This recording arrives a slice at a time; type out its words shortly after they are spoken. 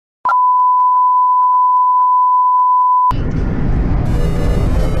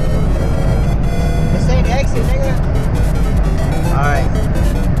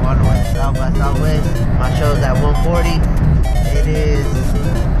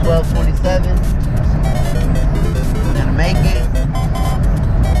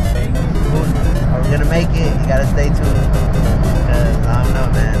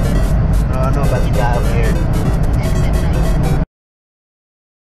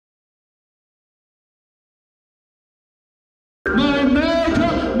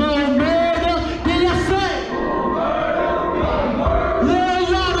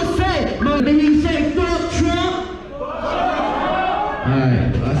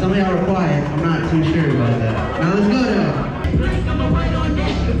Some of y'all were quiet. I'm not too sure about that. Now let's go to.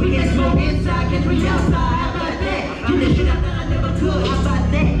 We can smoke inside, catch me outside. How about that? Do the shit I thought I never could. How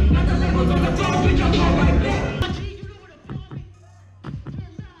about that? Got the labels on the phone, bitch, I'm all right back.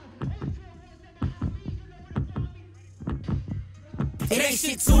 It ain't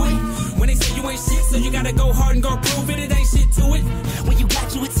shit to it. When they say you ain't shit, so you gotta go hard and go prove it. It ain't shit to it. When you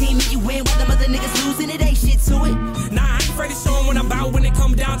got you a team and you win while them other niggas losing, it ain't shit to it. Nah, I ain't afraid to show 'em what I'm about when it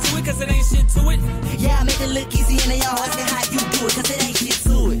come down to it, cause it ain't shit to it. Yeah, I make it look easy and they all asking how you do it, cause it ain't shit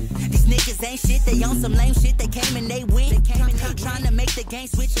to it. These niggas ain't shit, they on some lame shit, they came and they win. Trying to make the game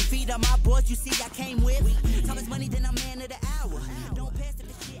switch and feed on my boys, you see I came with. Time is money, then I'm man of the hour. Don't pass if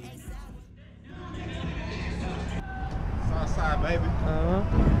the shit ain't sour. Southside, baby.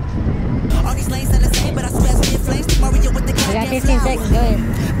 All these lanes are the same, but I swear I spit flames. Mario with the goddamn 15 seconds, go ahead.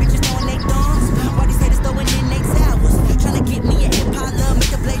 Bitches throwing they thumbs, while these haters throwing in they towers. Trying to get me an Impala, make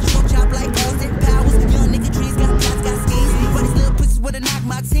the blade stroke chop like Austin Powers. Young nigga trees got plots, got schemes. But these little pussies would've knocked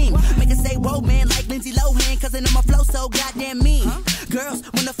my team. Make it say, whoa man, like Lindsay Lohan, cause they know my flow so goddamn mean. Girls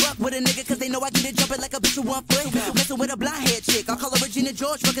wanna fuck with a nigga, cause they know I get it jumping like a bitch with 1 foot. Messing with a blonde hair chick, I'll call her Regina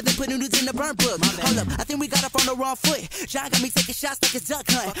George, cause they put noodles in the burn book. Hold up, I think we got her on the wrong foot. John got me taking shots like it's duck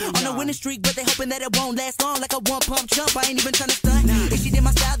hunt. On a winning streak, but they hoping that it won't last long, like a one-pump jump. I ain't even trying to stunt. If she did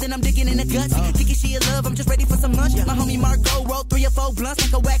my style, then I'm digging in the guts. Thinking she in love, I'm just ready for some lunch. My homie Marco rolled 3 or 4 blunts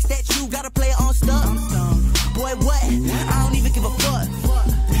like a wax statue. Gotta play it on stuff. Boy, what? I don't even give a fuck.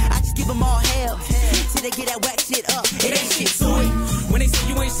 I just give them all hell till they get that whack shit up. It ain't shit to it. When they say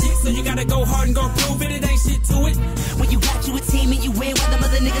you ain't shit, so you gotta go hard and go prove it. It ain't shit to it. When you got you a team and you win while them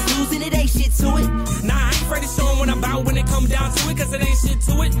other niggas losing, it ain't shit to it. Nah, I ain't afraid to show 'em what I'm about when it come down to it, cause it ain't shit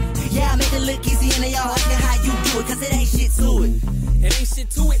to it. Yeah, I make it look easy and they all asking how you do it, cause it ain't shit to it. It ain't shit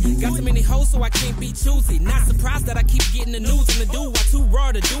to it. Got too many hoes, so I can't be choosy. Not surprised that I keep getting the news and the do. I too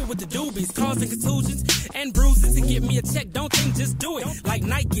raw to do with the doobies, causing contusions and bruises. To get me a check, don't think, just do it. Like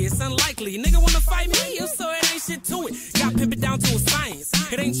Nike, it's unlikely. Nigga wanna fight me, if so it ain't shit to it. Got pimp it down to a science.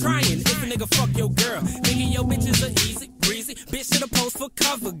 It ain't trying. If a nigga fuck your girl, thinking your bitches are easy, breezy. Bitch should post for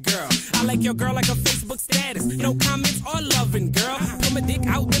cover, girl. I like your girl like a Facebook status. No comments or loving, girl. Put my dick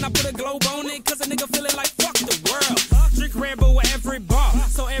out, then I put a globe on it, cause a nigga feeling like fuck the world. Drink Red Bull with every bar,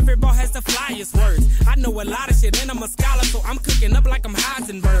 so every bar has the flyest words. I know a lot of shit, and I'm a scholar, so I'm cooking up like I'm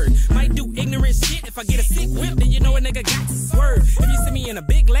Heisenberg. Might do ignorant shit, if I get a sick whip, then you know a nigga got to swerve. If you see me in a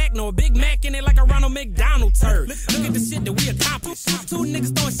Big Lac, no a Big Mac in it like a Ronald McDonald turd. Look at the shit that we accomplished. 2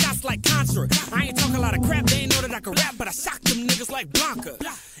 niggas throwing shots like Contra. I ain't talking a lot of crap, they ain't know that I can rap, but I shock them niggas like Blanca.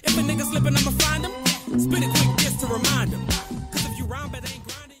 If a nigga slipping, I'ma find him. Spit a quick diss to remind him. Cause if you rhyme but ain't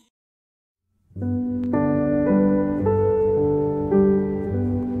grinding.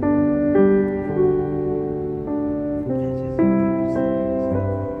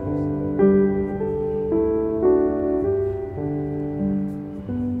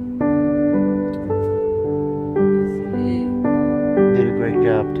 Did a great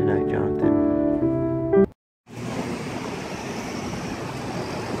job tonight, Jonathan.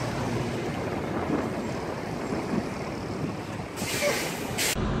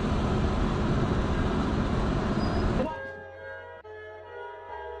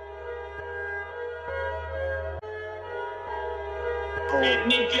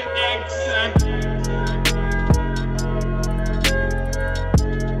 Nigga accent.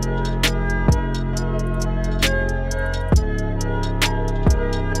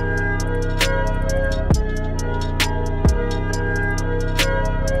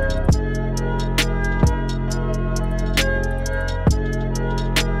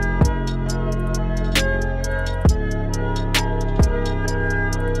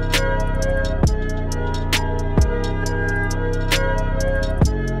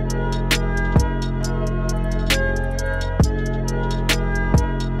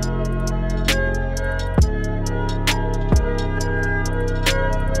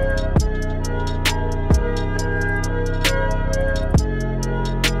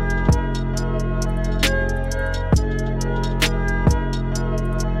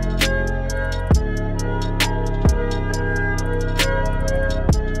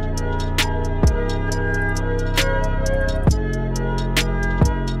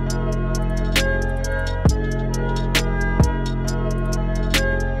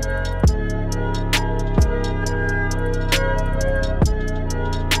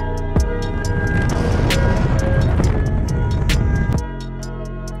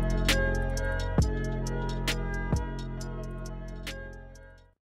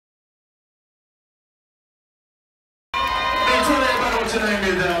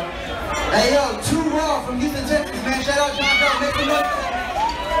 Hey yo, 2 Raw from Houston, Texas, man. Shout out John Bell. Make some noise.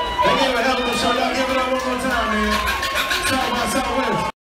 gave a hell of a show. Y'all give it up one more time, man. Talk about Southwest.